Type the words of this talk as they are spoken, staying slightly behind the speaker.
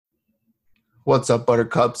What's up,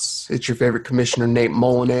 Buttercups? It's your favorite commissioner, Nate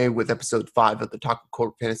Molinay, with episode 5 of the Taco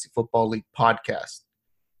Court Fantasy Football League podcast.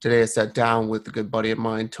 Today I sat down with a good buddy of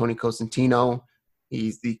mine, Tony Cosentino.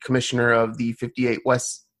 He's the commissioner of the 58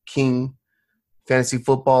 West King Fantasy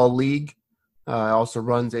Football League. Also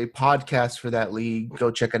runs a podcast for that league.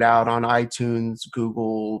 Go check it out on iTunes,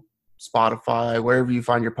 Google, Spotify, wherever you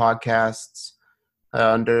find your podcasts,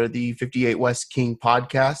 under the 58 West King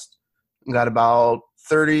podcast. We got about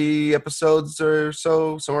 30 episodes or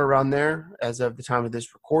so, somewhere around there, as of the time of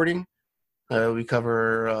this recording. We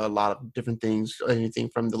cover a lot of different things, anything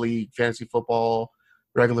from the league, fantasy football,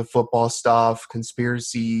 regular football stuff,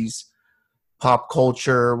 conspiracies, pop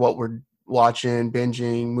culture, what we're watching,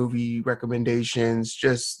 binging, movie recommendations,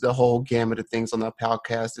 just the whole gamut of things on that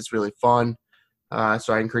podcast. It's really fun.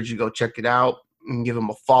 So I encourage you to go check it out and give him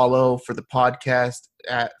a follow for the podcast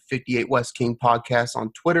at 58 West King Podcast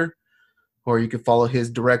on Twitter. Or you can follow his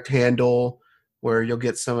direct handle where you'll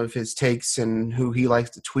get some of his takes and who he likes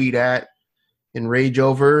to tweet at and rage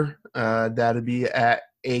over. That'll be at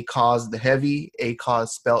ACOZ the Heavy, ACOZ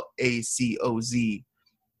spelled ACOZ,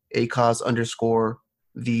 ACOZ underscore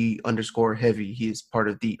the underscore heavy. He is part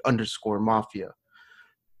of the underscore mafia.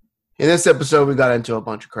 In this episode, we got into a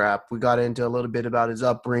bunch of crap. We got into a little bit about his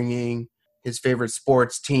upbringing, his favorite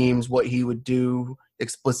sports teams, what he would do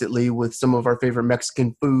explicitly with some of our favorite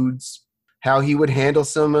Mexican foods, how he would handle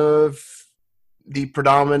some of the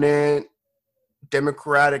predominant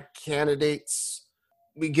Democratic candidates.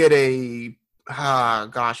 We get how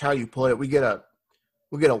you put it? We get a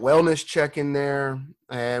wellness check in there,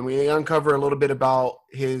 and we uncover a little bit about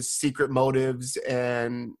his secret motives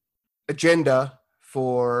and agenda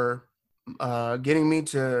for getting me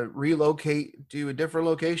to relocate to a different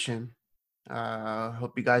location.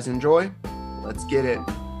 Hope you guys enjoy. Let's get it.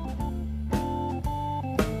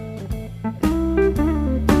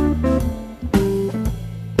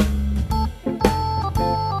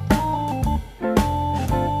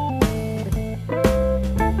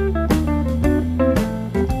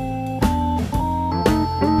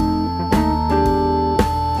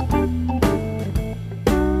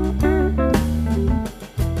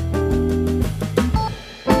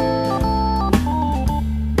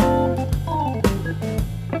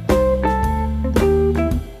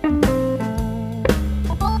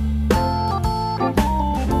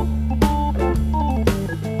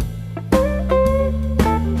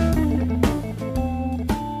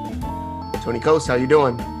 Tony Coast, how you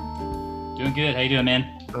doing? Doing good. How you doing,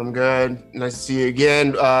 man? I'm good. Nice to see you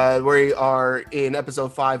again. We are in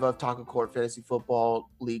episode 5 of Taco Court Fantasy Football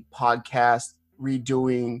League podcast,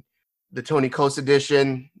 redoing the Tony Coast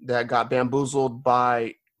edition that got bamboozled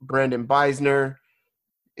by Brandon Beisner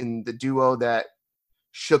in the duo that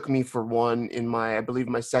shook me for one in I believe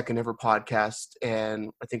my second ever podcast. And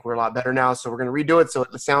I think we're a lot better now. So we're going to redo it. So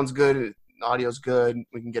it sounds good. The audio's good.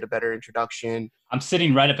 We can get a better introduction. I'm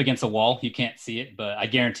sitting right up against a wall. You can't see it, but I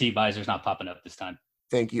guarantee Beisner's not popping up this time.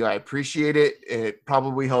 Thank you. I appreciate it. It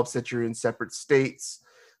probably helps that you're in separate states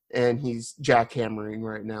and he's jackhammering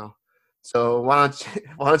right now. So why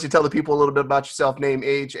don't you tell the people a little bit about yourself, name,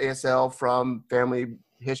 age, ASL, from, family,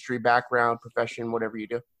 history, background, profession, whatever you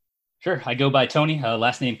do. Sure. I go by Tony,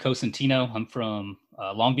 last name Cosentino. I'm from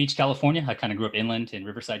Long Beach, California. I kind of grew up inland in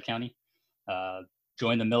Riverside County.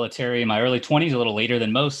 Joined the military in my early 20s, a little later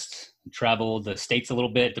than most. Traveled the States a little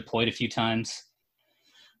bit, deployed a few times.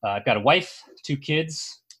 I've got a wife, 2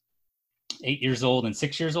 kids, 8 years old and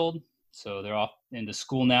 6 years old. So they're off into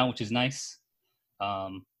school now, which is nice.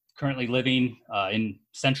 Currently living in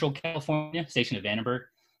Central California, stationed at Vandenberg,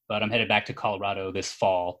 but I'm headed back to Colorado this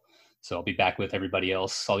fall. So I'll be back with everybody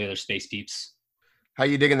else, all the other space peeps. How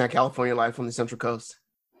you digging that California life on the Central Coast?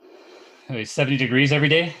 70 degrees every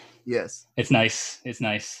day? Yes. It's nice. It's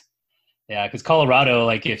nice. Yeah, because Colorado,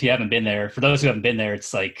 like if you haven't been there, for those who haven't been there,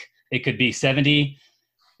 it's like it could be 70,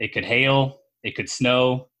 it could hail, it could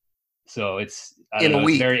snow. So it's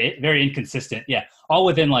very, very inconsistent. Yeah, all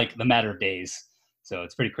within like the matter of days. So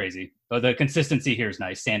it's pretty crazy. But the consistency here is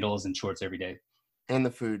nice. Sandals and shorts every day. And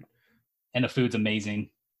the food. And the food's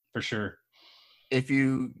amazing, for sure. If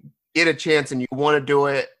you get a chance and you want to do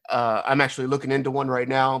it, I'm actually looking into one right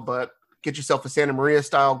now, but get yourself a Santa Maria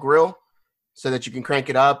style grill so that you can crank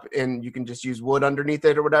it up and you can just use wood underneath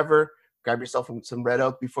it or whatever. Grab yourself some red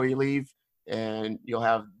oak before you leave and you'll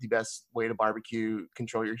have the best way to barbecue,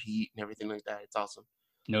 control your heat and everything like that. It's awesome.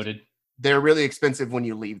 Noted. They're really expensive when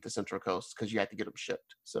you leave the Central Coast because you have to get them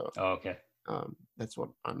shipped. So okay. That's what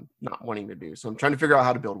I'm not wanting to do. So I'm trying to figure out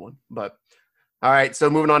how to build one. But all right, so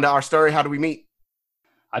moving on to our story. How do we meet?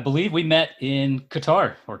 I believe we met in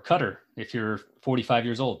Qatar or Qatar if you're 45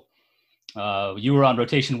 years old. You were on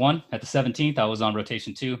rotation 1 at the 17th. I was on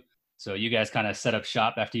rotation 2. So you guys kind of set up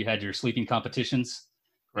shop after you had your sleeping competitions.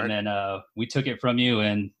 And Correct. then we took it from you,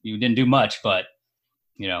 and you didn't do much, but,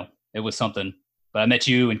 it was something. But I met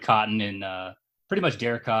you and Cotton and pretty much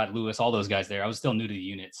Derek Cott, Lewis, all those guys there. I was still new to the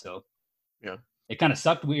unit, so Yeah. it kind of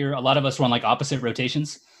sucked. A lot of us were on like opposite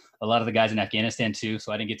rotations. A lot of the guys in Afghanistan too,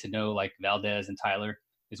 so I didn't get to know like Valdez and Tyler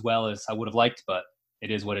as well as I would have liked, but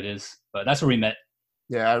it is what it is. But that's where we met.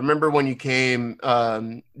 Yeah, I remember when you came,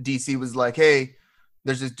 DC was like, hey,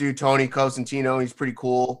 there's this dude, Tony Cosentino. He's pretty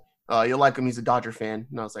cool. You'll like him. He's a Dodger fan.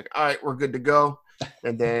 And I was like, all right, we're good to go.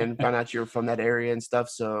 And then found out you're from that area and stuff.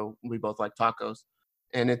 So we both like tacos.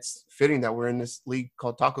 And it's fitting that we're in this league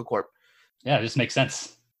called Taco Corp. Yeah, it just makes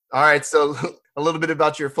sense. All right, so a little bit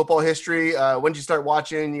about your football history. When did you start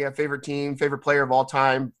watching? You have favorite team, favorite player of all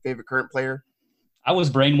time, favorite current player? I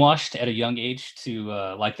was brainwashed at a young age to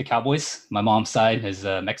like the Cowboys. My mom's side is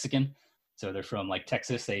Mexican, so they're from like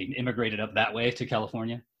Texas. They immigrated up that way to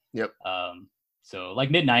California. Yep. So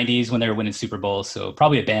like mid 90s when they were winning Super Bowls. So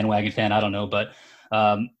probably a bandwagon fan. I don't know, but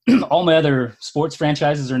all my other sports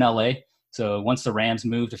franchises are in LA. So once the Rams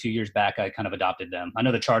moved a few years back, I kind of adopted them. I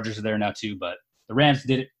know the Chargers are there now too, but the Rams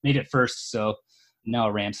made it first. So I'm now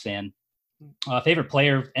a Rams fan. Favorite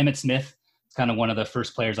player, Emmitt Smith. It's kind of one of the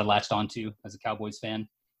first players I latched onto as a Cowboys fan.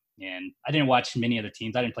 And I didn't watch many of the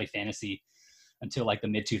teams. I didn't play fantasy until like the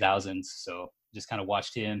mid 2000s. So just kind of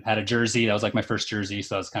watched him, had a jersey. That was like my first jersey.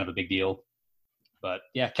 So that was kind of a big deal. But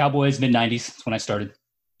yeah, Cowboys, mid 90s. That's when I started.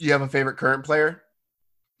 Do you have a favorite current player?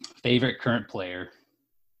 Favorite current player?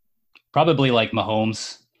 Probably like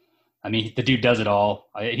Mahomes. I mean, the dude does it all.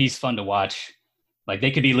 He's fun to watch. Like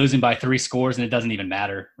they could be losing by 3 scores and it doesn't even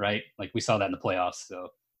matter, right? Like we saw that in the playoffs. So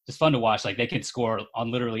just fun to watch. Like they can score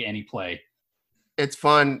on literally any play. It's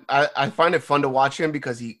fun. I find it fun to watch him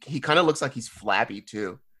because he kind of looks like he's flabby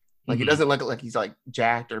too. Like he doesn't look like he's like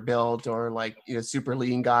jacked or built or like, super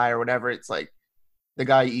lean guy or whatever. It's like the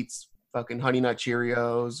guy eats fucking Honey Nut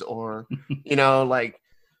Cheerios or, like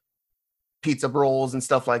pizza rolls and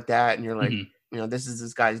stuff like that. And you're like, this is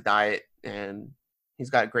this guy's diet and he's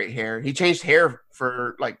got great hair. He changed hair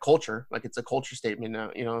for like culture. Like it's a culture statement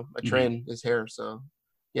now, a trend is hair. So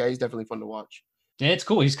yeah, he's definitely fun to watch. Yeah, it's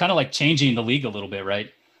cool. He's kind of like changing the league a little bit, right?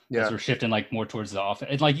 Yeah. As we're shifting like more towards the offense.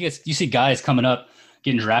 And like you see guys coming up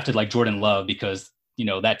getting drafted like Jordan Love because,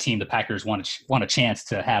 that team, the Packers want a chance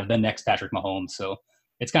to have the next Patrick Mahomes. So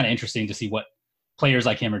it's kind of interesting to see what players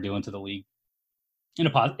like him are doing to the league in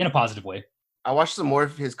a positive way. I watched some more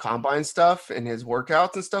of his combine stuff and his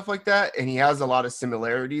workouts and stuff like that. And he has a lot of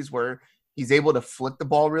similarities where he's able to flick the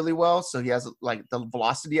ball really well. So he has like the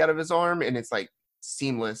velocity out of his arm and it's like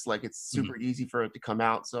seamless. Like it's super easy for it to come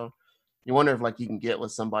out. So you wonder if like you can get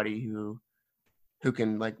with somebody who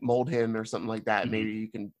can like mold him or something like that. Maybe you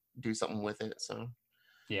can do something with it. So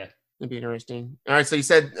yeah, it'd be interesting. All right. So you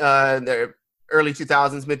said the early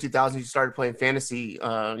 2000s, mid 2000s, you started playing fantasy.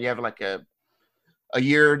 You have like a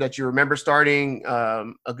year that you remember starting,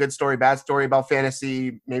 a good story, bad story about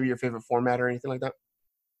fantasy, maybe your favorite format or anything like that?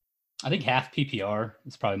 I think half PPR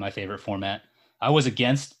is probably my favorite format. I was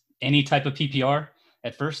against any type of PPR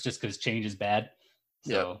at first just because change is bad.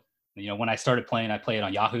 So, when I started playing, I played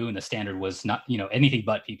on Yahoo and the standard was not, anything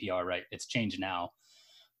but PPR, right? It's changed now.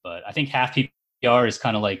 But I think half PPR is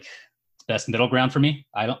kind of like the best middle ground for me.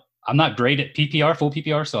 I'm not great at PPR, full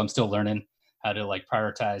PPR, so I'm still learning how to like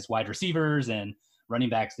prioritize wide receivers and running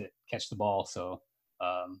backs that catch the ball. So,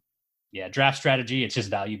 draft strategy, it's just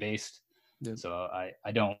value based. Yeah. So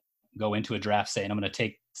I don't go into a draft saying I'm going to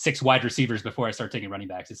take 6 wide receivers before I start taking running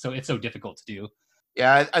backs. It's so difficult to do.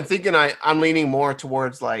 Yeah, I'm thinking I'm leaning more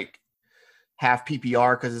towards like half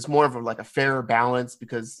PPR because it's more of a fairer balance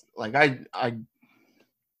because like I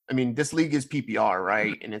mean, this league is PPR,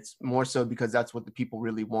 right? And it's more so because that's what the people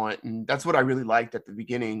really want. And that's what I really liked at the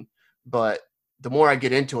beginning. But the more I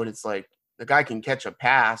get into it, it's like the guy can catch a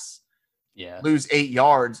pass, lose 8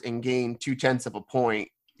 yards and gain 0.2 of a point,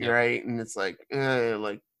 right? And it's like,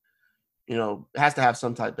 it has to have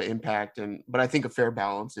some type of impact. But I think a fair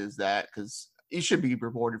balance is that because he should be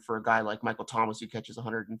rewarded for a guy like Michael Thomas who catches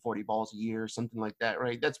 140 balls a year, something like that,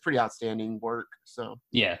 right? That's pretty outstanding work. So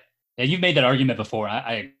yeah, you've made that argument before.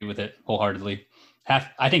 I agree with it wholeheartedly.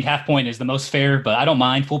 I think half point is the most fair, but I don't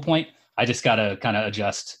mind full point. I just gotta kind of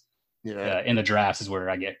adjust. In the drafts is where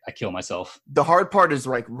I kill myself. The hard part is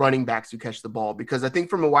like running backs who catch the ball because I think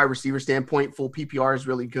from a wide receiver standpoint, full PPR is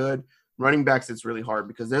really good. Running backs, it's really hard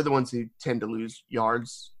because they're the ones who tend to lose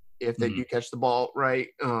yards if they do catch the ball, right?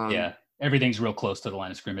 Everything's real close to the line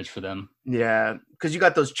of scrimmage for them. Yeah, because you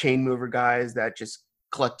got those chain mover guys that just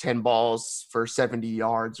collect 10 balls for 70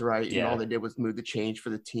 yards, right? And Yeah. all they did was move the change for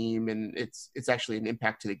the team, and it's actually an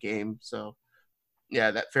impact to the game. So,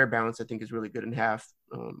 yeah, that fair balance I think is really good in half.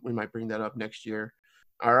 We might bring that up next year.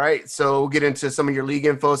 All right, so we'll get into some of your league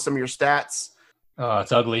info, some of your stats. Oh,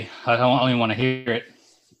 it's ugly. I don't even want to hear it.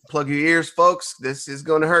 Plug your ears, folks. This is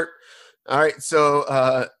going to hurt. All right,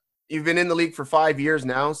 so you've been in the league for 5 years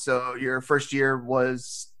now. So your first year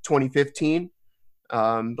was 2015.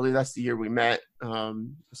 I believe that's the year we met. I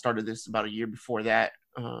started this about a year before that.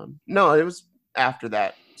 No, it was after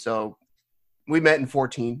that. So we met in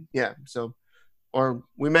 14. Yeah. So, or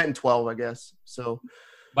we met in 12, I guess. So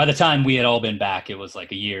by the time we had all been back, it was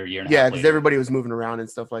like a year and a half. Yeah, because everybody was moving around and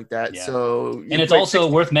stuff like that. Yeah. So, and it's also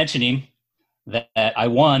worth mentioning that I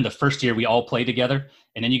won the first year we all played together,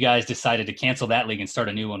 and then you guys decided to cancel that league and start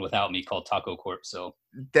a new one without me called Taco Corp. So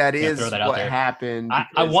that is what happened.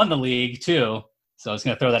 I won the league too, so I was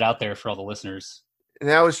going to throw that out there for all the listeners. And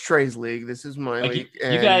that was Trey's league. This is my league.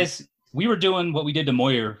 You guys, we were doing what we did to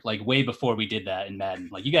Moyer like way before we did that in Madden.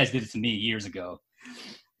 Like you guys did it to me years ago.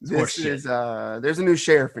 This is there's a new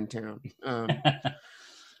sheriff in town.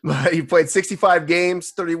 But he played 65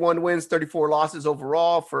 games, 31 wins, 34 losses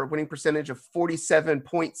overall for a winning percentage of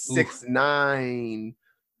 47.69.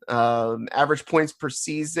 Average points per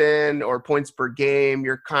season or points per game,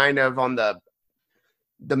 you're kind of on the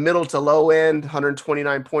middle to low end,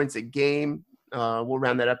 129 points a game. We'll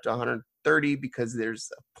round that up to 130 because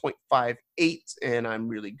there's a 0.58, and I'm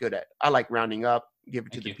really good at. I like rounding up, give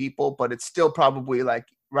it to the people, but it's still probably like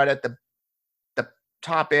right at the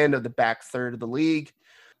top end of the back third of the league.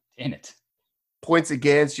 Damn it. Points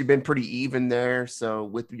against, you've been pretty even there. So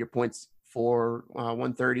with your points for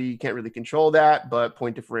 130, you can't really control that, but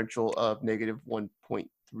point differential of negative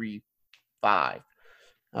 1.35.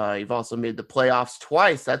 You've also made the playoffs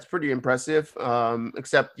twice. That's pretty impressive,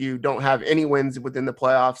 except you don't have any wins within the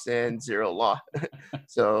playoffs and 0 loss.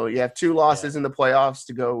 So you have 2 losses in the playoffs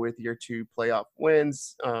to go with your 2 playoff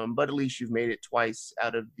wins, but at least you've made it twice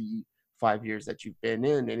out of the 5 years that you've been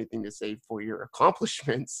in. Anything to say for your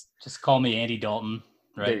accomplishments? Just call me Andy Dalton,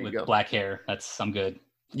 right? With go. Black hair. I'm good.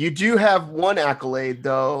 You do have one accolade,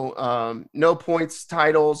 though. No points,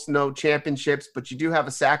 titles, no championships, but you do have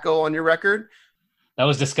a Sacco on your record. That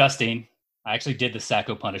was disgusting. I actually did the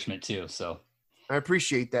Sacco punishment too, so I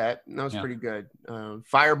appreciate that. That was pretty good.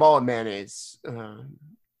 Fireball and mayonnaise,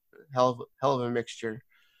 hell of a mixture.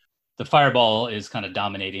 The Fireball is kind of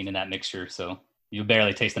dominating in that mixture, so you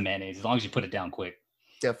barely taste the mayonnaise as long as you put it down quick.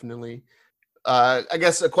 Definitely. I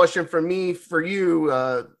guess a question for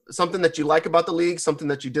you, something that you like about the league, something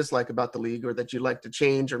that you dislike about the league, or that you'd like to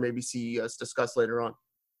change or maybe see us discuss later on.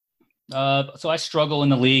 So I struggle in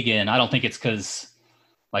the league, and I don't think it's because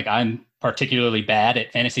like I'm particularly bad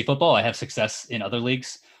at fantasy football. I have success in other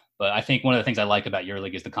leagues, but I think one of the things I like about your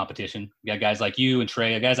league is the competition. You got guys like you and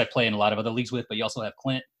Trey, guys I play in a lot of other leagues with, but you also have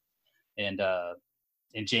Clint and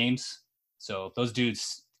James. So those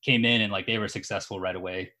dudes came in and like they were successful right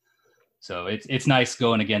away. So it's nice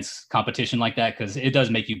going against competition like that because it does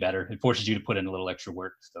make you better. It forces you to put in a little extra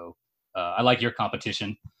work. So I like your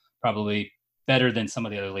competition, probably better than some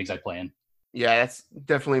of the other leagues I play in. Yeah, that's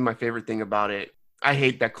definitely my favorite thing about it. I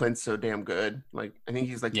hate that Clint's so damn good. Like I think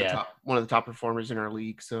he's like one of the top performers in our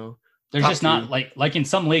league. So there's just not like in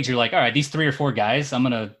some leagues you're like, all right, these 3 or 4 guys, I'm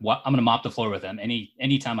gonna mop the floor with them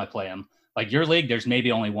anytime I play them. Like your league, there's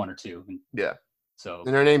maybe only 1 or 2. Yeah. So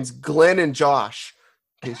and their names Glenn and Josh,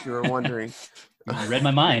 in case you were wondering. You read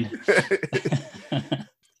my mind.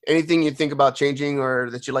 Anything you think about changing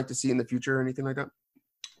or that you'd like to see in the future or anything like that?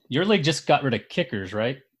 Your league just got rid of kickers,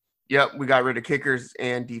 right? Yep, we got rid of kickers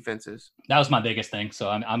and defenses. That was my biggest thing, so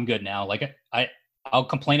I'm good now. Like I'll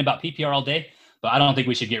complain about PPR all day, but I don't think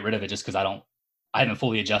we should get rid of it just because I haven't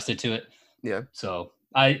fully adjusted to it. Yeah. So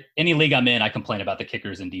any league I'm in, I complain about the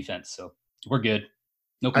kickers and defense. So we're good.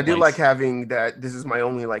 No complaints. I do like having that. This is my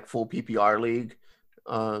only like full PPR league.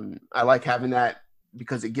 I like having that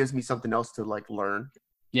because it gives me something else to like learn.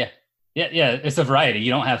 Yeah. It's a variety.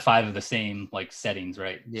 You don't have 5 of the same like settings,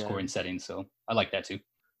 right? Yeah. Scoring settings. So I like that too.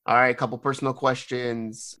 All right, a couple personal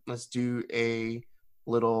questions. Let's do a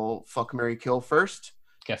little fuck, marry, kill first.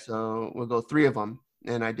 Okay. So we'll go 3 of them.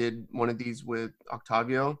 And I did one of these with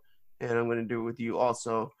Octavio, and I'm going to do it with you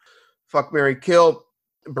also. Fuck, marry, kill.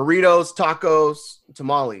 Burritos, tacos,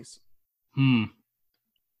 tamales.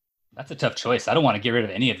 That's a tough choice. I don't want to get rid of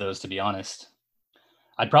any of those, to be honest.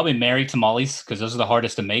 I'd probably marry tamales because those are the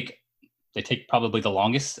hardest to make. They take probably the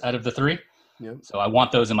longest out of the 3. Yep. So I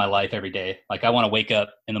want those in my life every day. Like I want to wake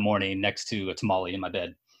up in the morning next to a tamale in my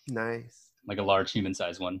bed. Nice. Like a large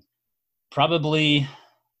human-sized one. Probably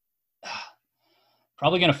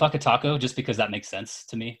Probably gonna fuck a taco just because that makes sense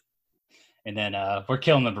to me. And then we're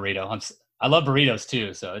killing the burrito. I love burritos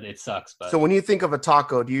too, so it sucks. But So when you think of a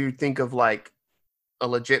taco, do you think of like a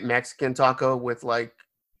legit Mexican taco with like,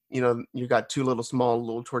 you got two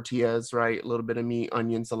little tortillas, right? A little bit of meat,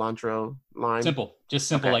 onion, cilantro, lime. simple, just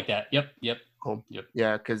simple Okay. like that. Yep. Cool. Yep.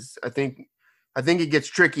 Yeah, because I think it gets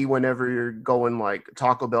tricky whenever you're going like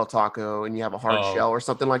Taco Bell taco and you have a hard Oh, shell or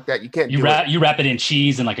something like that. You can't you do it. wrap it in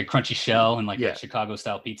cheese and like a crunchy shell and like Yeah. a Chicago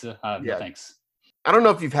style pizza. No Yeah. thanks. I don't know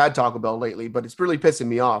if you've had Taco Bell lately, but it's really pissing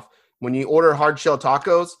me off. When you order hard shell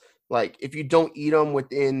tacos, like if you don't eat them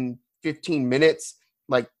within 15 minutes,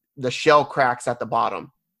 like the shell cracks at the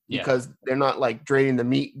bottom Yeah. because they're not like draining the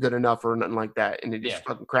meat good enough or nothing like that. And it just Yeah.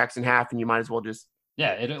 fucking cracks in half and you might as well just.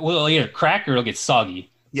 Yeah, it will either crack or it'll get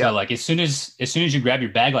soggy. Yeah. So like as soon as you grab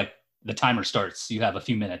your bag, like the timer starts. You have a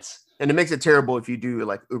few minutes. And it makes it terrible if you do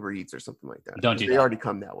like Uber Eats or something like that. Don't do They that. already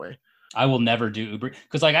come that way. I will never do Uber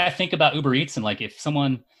because like I think about Uber Eats and like if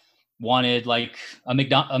someone wanted like a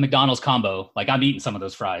McDonald's combo, like I'm eating some of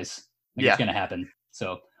those fries. Like Yeah. It's gonna happen.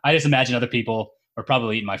 So I just imagine other people are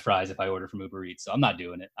probably eating my fries if I order from Uber Eats. So I'm not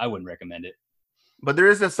doing it. I wouldn't recommend it. But there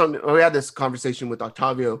is this something. We had this conversation with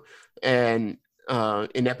Octavio and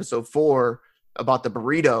in episode 4 about the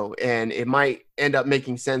burrito, and it might end up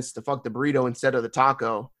making sense to fuck the burrito instead of the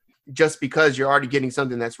taco, just because you're already getting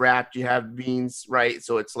something that's wrapped. You have beans, right?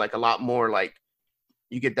 So it's like a lot more like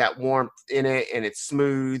you get that warmth in it, and it's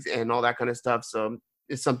smooth and all that kind of stuff. So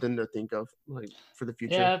it's something to think of, like for the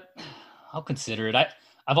future. Yeah, I'll consider it.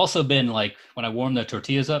 I've also been like when I warm the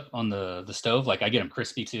tortillas up on the stove, like I get them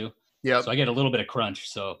crispy too. Yeah. So I get a little bit of crunch.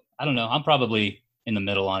 So I don't know. I'm probably in the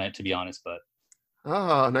middle on it, to be honest. But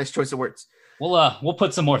Oh, nice choice of words. we'll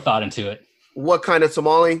put some more thought into it. What kind of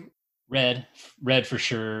tamale? Red for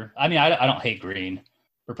sure. I mean, I don't hate green,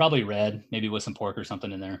 but probably red, maybe with some pork or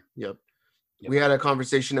something in there. Yep. Yep. We had a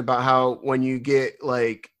conversation about how when you get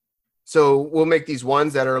like, so we'll make these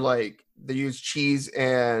ones that are like, they use cheese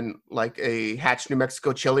and like a Hatch New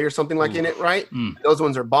Mexico chili or something like in it, right? Those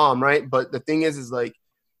ones are bomb, right? But the thing is like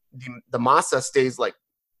the masa stays like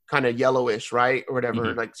kind of yellowish, right? Or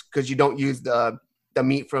whatever, like, because you don't use the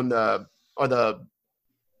meat from the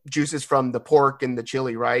juices from the pork and the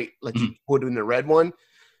chili, right? Like you put in the red one.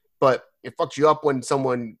 But it fucks you up when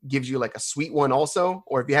someone gives you like a sweet one also,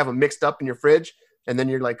 or if you have them mixed up in your fridge and then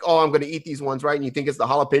you're like, oh, I'm going to eat these ones, right? And you think it's the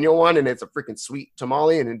jalapeno one and it's a freaking sweet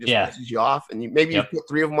tamale and it just pisses you off. And you put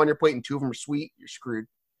 3 of them on your plate and 2 of them are sweet, you're screwed.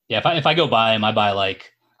 Yeah, if I go buy them, I buy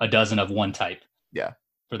like a dozen of one type. Yeah.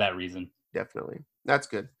 For that reason. Definitely. That's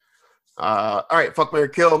good. All right, fuck, marry,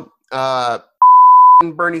 kill.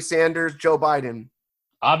 Bernie Sanders, Joe Biden.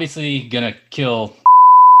 Obviously gonna kill.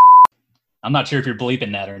 I'm not sure if you're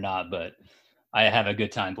bleeping that or not, but I have a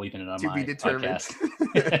good time bleeping it on my podcast.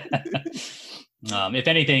 If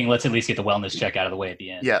anything, let's at least get the wellness check out of the way at the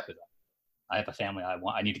end. Yeah. I have a family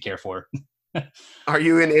I need to care for. Are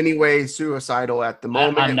you in any way suicidal at the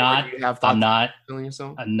moment? I'm not. Killing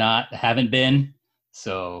yourself? I'm not. Haven't been.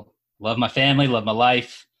 So love my family, love my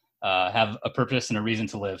life, have a purpose and a reason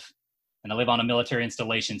to live. And I live on a military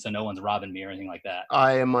installation, so no one's robbing me or anything like that.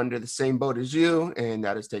 I am under the same boat as you, and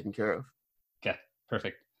that is taken care of. Okay,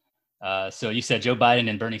 perfect. So you said Joe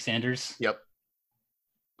Biden and Bernie Sanders? Yep.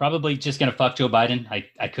 Probably just going to fuck Joe Biden.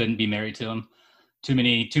 I couldn't be married to him. Too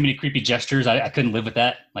many creepy gestures. I couldn't live with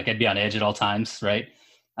that. Like I'd be on edge at all times, right?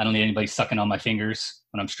 I don't need anybody sucking on my fingers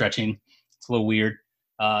when I'm stretching. It's a little weird.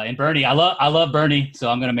 And Bernie, I love Bernie,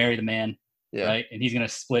 so I'm going to marry the man, right? And he's going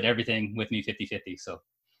to split everything with me 50-50. So.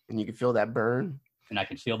 And you can feel that burn. And I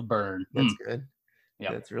can feel the burn. That's good.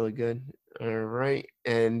 Yeah, that's really good. All right.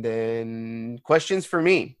 And then questions for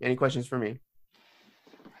me. Any questions for me?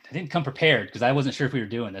 I didn't come prepared because I wasn't sure if we were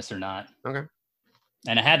doing this or not. Okay.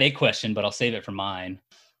 And I have a question, but I'll save it for mine.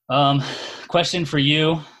 Question for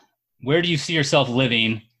you. Where do you see yourself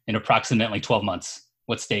living in approximately 12 months?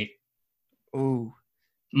 What state? Ooh.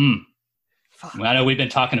 Well, I know we've been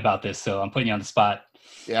talking about this, so I'm putting you on the spot.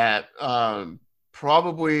 Yeah.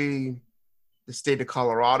 Probably the state of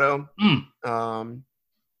Colorado.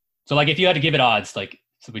 So like if you had to give it odds, like,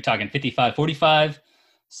 so we're talking 55-45,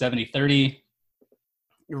 70-30.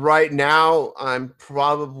 Right now, I'm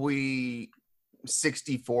probably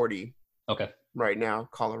 60-40. Okay. Right now,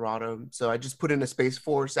 Colorado. So I just put in a Space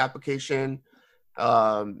Force application.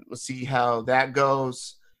 Let's see how that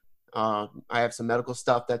goes. I have some medical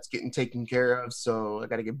stuff that's getting taken care of, so I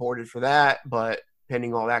got to get boarded for that. But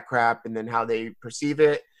pending all that crap and then how they perceive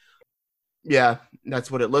it, yeah, that's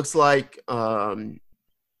what it looks like.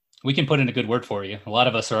 We can put in a good word for you. A lot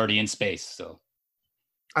of us are already in space, so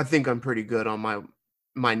I think I'm pretty good on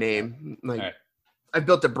my name. Like, right. I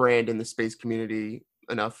built a brand in the space community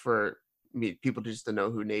enough for people just to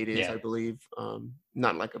know who Nate is, Yeah. I believe.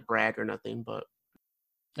 Not like a brag or nothing, but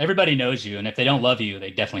everybody knows you. And if they don't love you,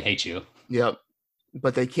 they definitely hate you. yep.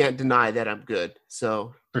 But they can't deny that I'm good.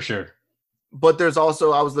 So For sure. but there's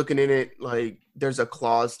also, I was looking in it, like there's a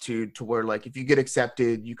clause to where like if you get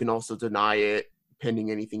accepted, you can also deny it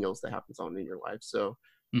pending anything else that happens on in your life. So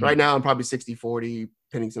right now I'm probably 60-40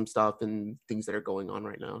 pending some stuff and things that are going on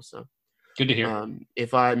right now. So good to hear.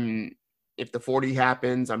 If the 40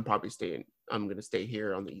 happens, I'm going to stay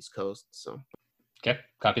here on the East Coast. So okay,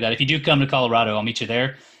 copy that. If you do come to Colorado, I'll meet you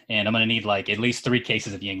there, and I'm going to need like at least 3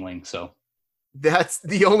 cases of Yuengling. So that's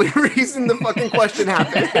the only reason the fucking question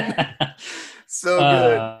happened. So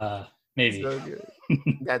good. Maybe. So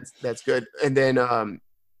good. That's good. And then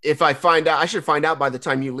if I find out, I should find out by the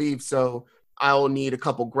time you leave. So I'll need a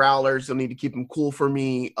couple growlers. You'll need to keep them cool for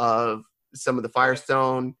me. Of some of the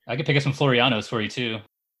Firestone. I could pick up some Florianos for you too.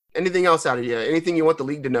 Anything else out of you? Anything you want the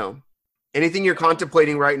league to know? Anything you're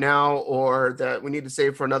contemplating right now, or that we need to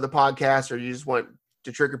save for another podcast, or you just want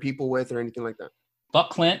to trigger people with, or anything like that? Buck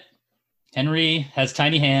Clint, Henry has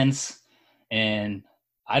tiny hands, and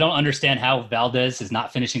I don't understand how Valdez is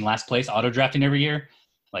not finishing last place auto drafting every year.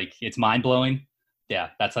 Like, it's mind blowing. Yeah,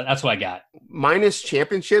 that's what I got. Minus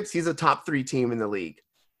championships, he's a top 3 team in the league.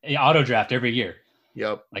 Auto draft every year.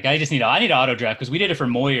 Yep. Like I need to auto draft because we did it for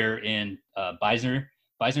Moyer in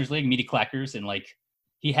Beisner's league, Meaty Clackers, and like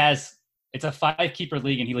it's a 5 keeper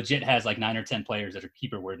league, and he legit has like 9 or 10 players that are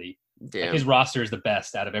keeper worthy. Damn. Like his roster is the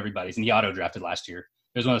best out of everybody's, and he auto drafted last year.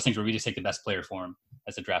 It was one of those things where we just take the best player for him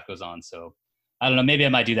as the draft goes on. So I don't know. Maybe I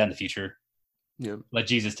might do that in the future. Yeah. Let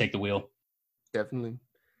Jesus take the wheel. Definitely.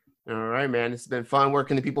 All right, man. It's been fun. Where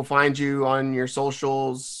can the people find you on your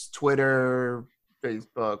socials, Twitter,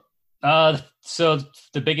 Facebook? So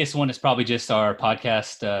the biggest one is probably just our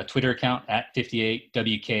podcast Twitter account at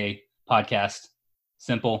 58WK Podcast.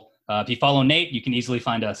 Simple. If you follow Nate, you can easily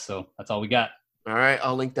find us. So that's all we got. All right.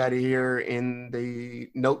 I'll link that here in the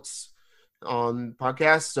notes on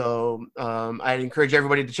podcast. So I'd encourage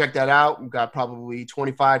everybody to check that out. We've got probably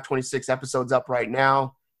 25, 26 episodes up right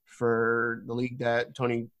now for the league that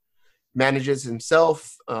Tony manages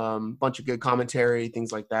himself. Bunch of good commentary,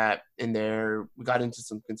 things like that in there. We got into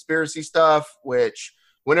some conspiracy stuff, which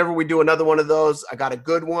whenever we do another one of those, I got a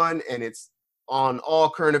good one, and it's on all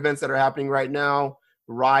current events that are happening right now.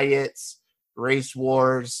 Riots, race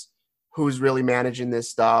wars, who's really managing this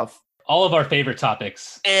stuff. All of our favorite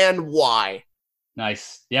topics. And why.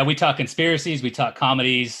 Nice. Yeah, we talk conspiracies, we talk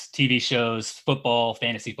comedies, TV shows, football,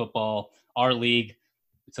 fantasy football, our league.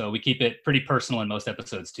 So we keep it pretty personal in most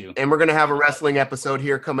episodes too. And we're going to have a wrestling episode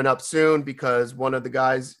here coming up soon because one of the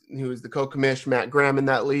guys who is the co-commish, Matt Graham, in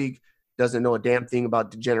that league doesn't know a damn thing about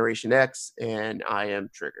Degeneration X, and I am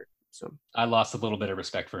triggered. So I lost a little bit of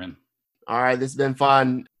respect for him. All right, this has been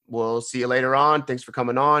fun. We'll see you later on. Thanks for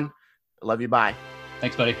coming on. I love you. Bye.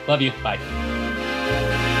 Thanks, buddy. Love you. Bye.